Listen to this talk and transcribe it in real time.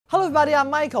Hello everybody, I'm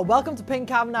Michael. Welcome to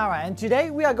PinkCarbonara, and today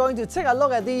we are going to take a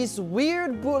look at these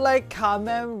weird bootleg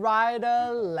Kamen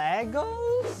Rider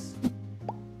Legos.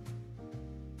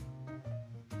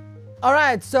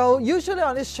 Alright, so usually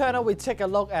on this channel we take a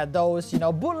look at those,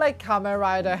 bootleg Kamen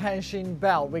Rider Henshin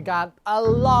belt. We got a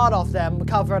lot of them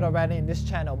covered already in this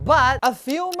channel. But a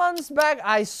few months back,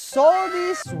 I saw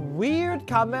this weird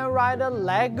Kamen Rider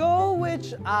Lego,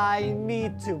 which I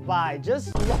need to buy.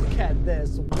 Just look at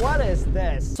this. What is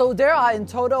this? So there are in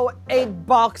total 8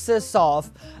 boxes of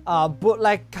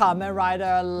bootleg Kamen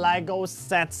Rider Lego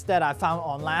sets that I found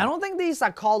online. I don't think these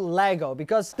are called Lego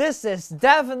because this is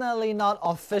definitely not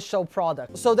official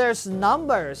product. So there's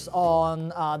numbers on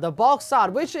the box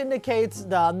art which indicates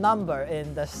the number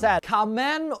in the set.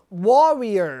 Kamen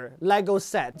Warrior Lego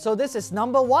set. So this is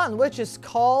number 1, which is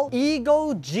called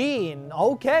Eagle Gene.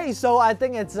 Okay, so I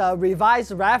think it's a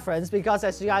revised reference because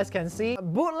as you guys can see,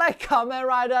 bootleg Kamen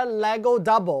Rider Lego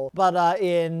double, but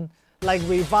in like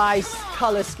revised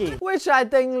color scheme, which I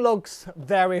think looks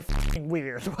very f***ing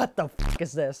weird. What the f***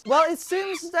 is this? Well, it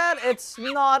seems that it's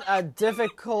not a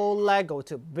difficult Lego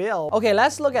to build. Okay,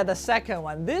 let's look at the second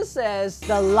one. This is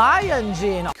the Lion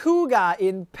Gene Kuga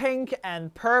in pink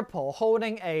and purple,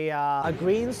 holding a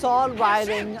green sword,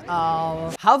 riding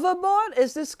a hoverboard.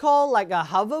 Is this called like a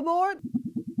hoverboard?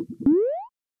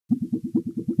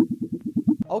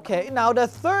 Okay, now the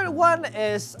third one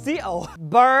is Theo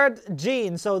Bird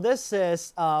Gene. So this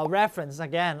is a reference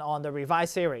again on the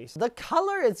revised series. The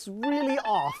color is really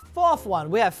off. Fourth one,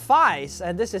 we have Fies,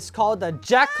 and this is called the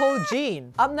Jackal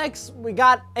Gene. Up next, we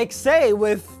got Xe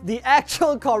with the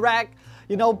actual correct,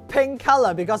 pink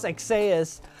color because Xe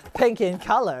is pink in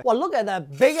color. Well, look at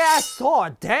that big ass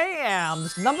sword. Damn.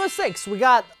 Number 6, we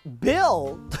got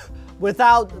Bill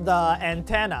without the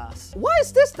antennas. Why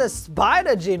is this the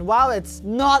spider gene? Wow, it's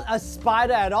not a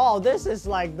spider at all. This is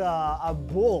like a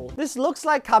bull. This looks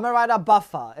like Kamen Rider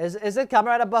Buffer. Is it Kamen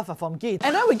Rider Buffer from Geet?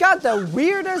 And then we got the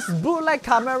weirdest bootleg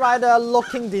Kamen Rider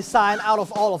looking design out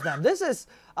of all of them. This is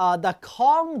the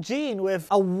Kong gene with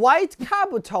a white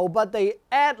Kabuto, but they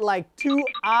add like 2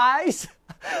 eyes.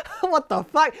 What the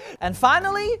fuck? And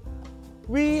finally,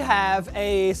 we have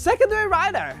a secondary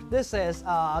rider. This is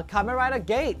Kamen Rider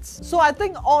Gates. So I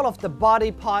think all of the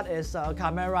body part is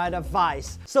Kamen Rider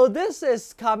Vice. So this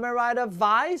is Kamen Rider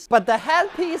Vice, but the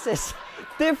headpiece is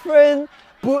different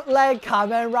bootleg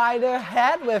Kamen Rider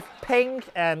head with pink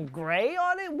and gray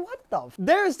on it. What the f?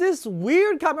 There's this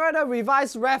weird Kamen Rider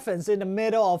revised reference in the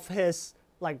middle of his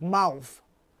mouth.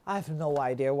 I have no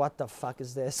idea what the fuck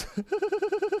is this.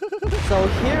 So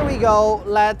here we go.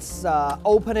 Let's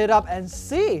open it up and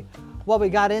see what we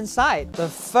got inside. The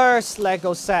first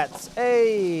Lego set.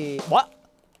 Hey, what?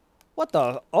 What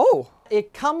the? Oh,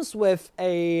 it comes with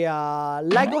a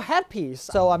Lego headpiece.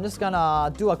 So I'm just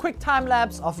gonna do a quick time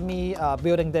lapse of me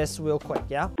building this real quick,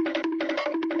 yeah?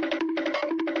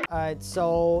 Alright,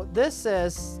 so this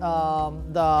is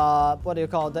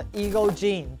the Eagle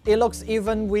Gene. It looks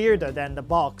even weirder than the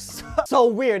box. So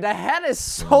weird, the head is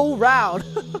so round.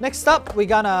 Next up, we're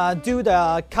gonna do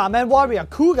the Kamen Warrior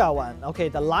Kuga one. Okay,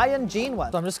 the Lion Gene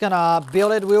one. So I'm just gonna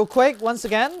build it real quick. Once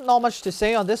again, not much to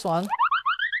say on this one.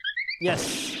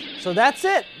 Yes. So that's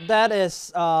it. That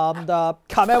is the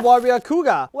Kamen Warrior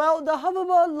Kuga. Well, the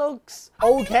hoverboard looks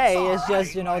okay. It's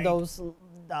just, those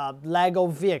Lego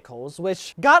vehicles,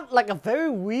 which got like a very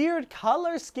weird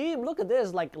color scheme. Look at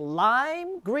this, like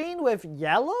lime green with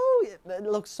yellow. It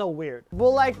looks so weird.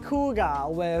 Bootleg Kuga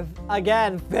with,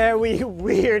 again, very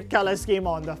weird color scheme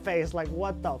on the face. Like,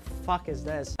 what the fuck is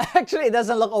this? Actually, it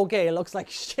doesn't look okay. It looks like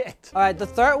shit. All right, the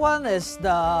third one is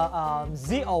the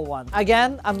Zo one.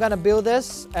 Again, I'm gonna build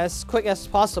this as quick as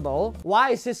possible.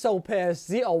 Why is he so pissed?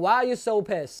 Zo, why are you so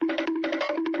pissed?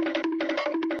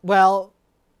 Well,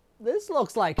 this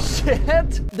looks like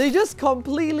shit. They just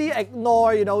completely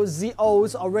ignore,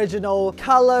 Zo's original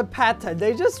color pattern.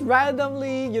 They just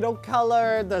randomly,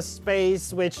 color the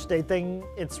space which they think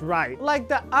it's right. Like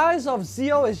the eyes of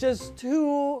Zo is just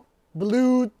 2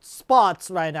 blue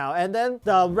spots right now. And then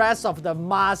the rest of the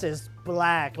mask is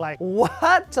black. Like,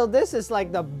 what? So this is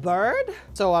like the bird?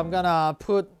 So I'm gonna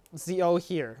put Zo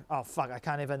here. Oh, fuck, I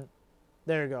can't even.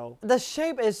 There you go. The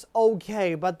shape is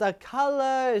okay, but the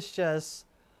color is just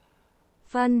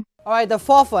fun. Alright, the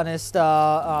fourth one is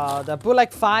the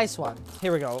bootleg Fies one.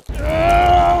 Here we go.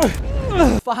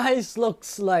 Fies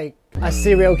looks like a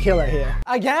serial killer here.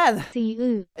 Again! ซี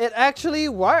อื้อ It actually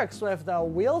works with the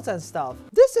wheels and stuff.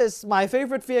 This is my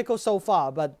favorite vehicle so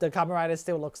far, but the Kamen Rider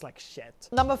still looks like shit.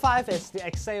 Number 5 is the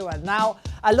XA one. Now,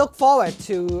 I look forward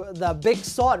to the big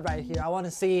sword right here. I want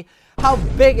to see how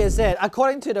big is it.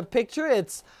 According to the picture,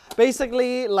 it's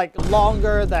basically like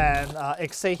longer than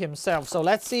XA himself. So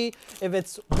let's see if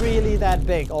it's really that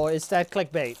big, or is that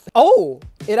clickbait? Oh,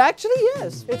 it actually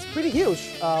is. It's pretty huge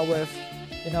with,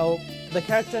 you know, the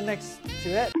character next to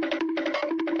it.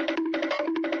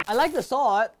 I like the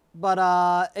sword, but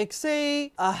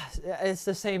XA, it's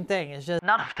the same thing. It's just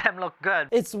none of them look good.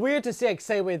 It's weird to see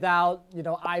XA without, you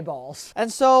know, eyeballs. And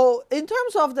so in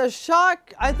terms of the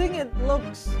shark, I think it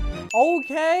looks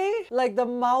okay. Like the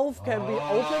mouth can be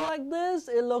open like this.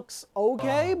 It looks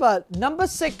okay. But number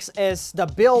 6 is the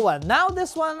Bill one. Now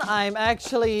this one, I'm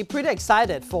actually pretty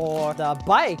excited for the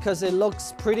bike because it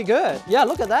looks pretty good. Yeah,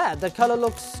 look at that. The color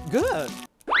looks good.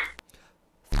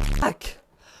 Fuck.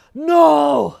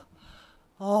 No!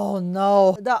 Oh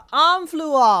no. The arm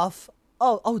flew off.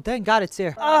 Oh, thank God it's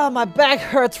here. Ah, my back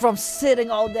hurts from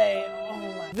sitting all day. Oh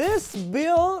my. This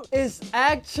build is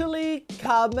actually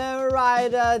Kamen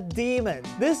Rider Demon.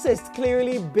 This is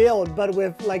clearly built, but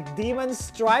with like demon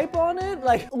stripe on it.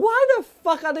 Like, why the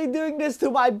fuck are they doing this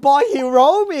to my boy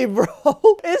Hiromi,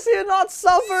 bro? Is he not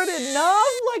suffered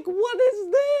enough? Like, what is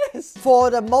this?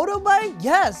 For the motorbike,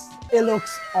 yes, it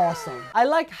looks awesome. I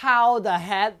like how the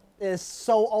head is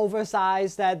so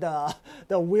oversized that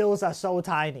the wheels are so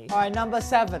tiny. All right, number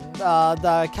 7,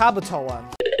 the Kabuto one.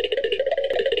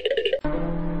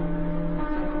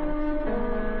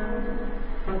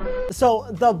 So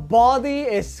the body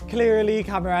is clearly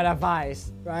Kamen Rider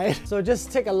Vice, right? So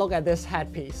just take a look at this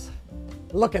headpiece.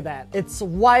 Look at that. It's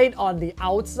white on the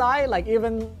outside, like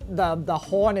even the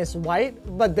horn is white,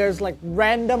 but there's like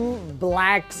random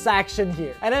black section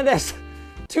here. And then there's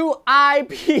 2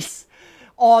 eyepieces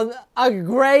on a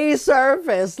gray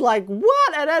surface. Like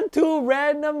what? And then 2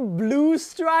 random blue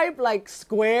stripe like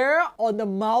square on the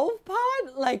mouth part?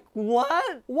 Like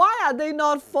what? Why are they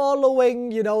not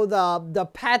following, you know, the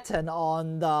pattern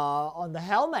on the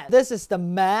helmet? This is the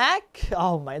Mac.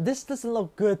 Oh my, this doesn't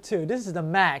look good too. This is the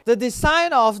Mac. The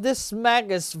design of this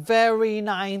Mac is very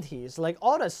 90s, like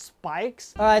all the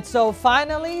spikes. All right, so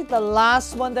finally the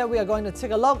last one that we are going to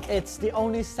take a look, it's the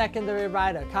only secondary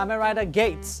rider, Kamen Rider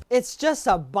Gates. It's just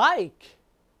a bike.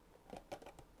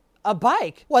 A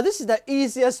bike? Well, this is the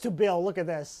easiest to build. Look at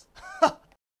this.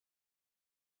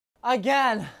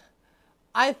 Again,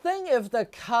 I think if the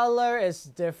color is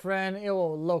different, it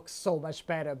will look so much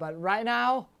better. But right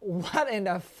now, what in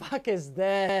the fuck is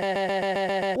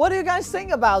this? What do you guys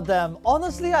think about them?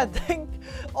 Honestly, I think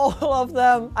all of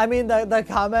them, I mean the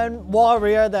Kamen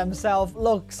Warrior themselves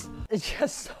looks, it's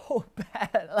just so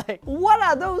bad. Like, what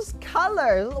are those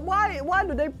colors? Why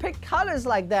do they pick colors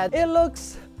like that? It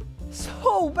looks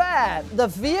so bad. The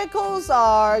vehicles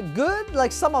are good.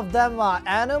 Like some of them are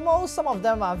animals, some of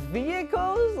them are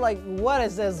vehicles. Like what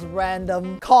is this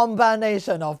random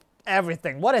combination of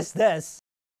everything? What is this?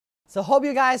 So hope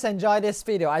you guys enjoyed this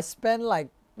video. I spent like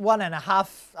 1.5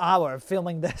 hours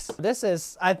filming this. This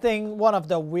is, I think, one of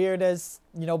the weirdest,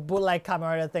 you know, bootleg Kamen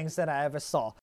Rider things that I ever saw.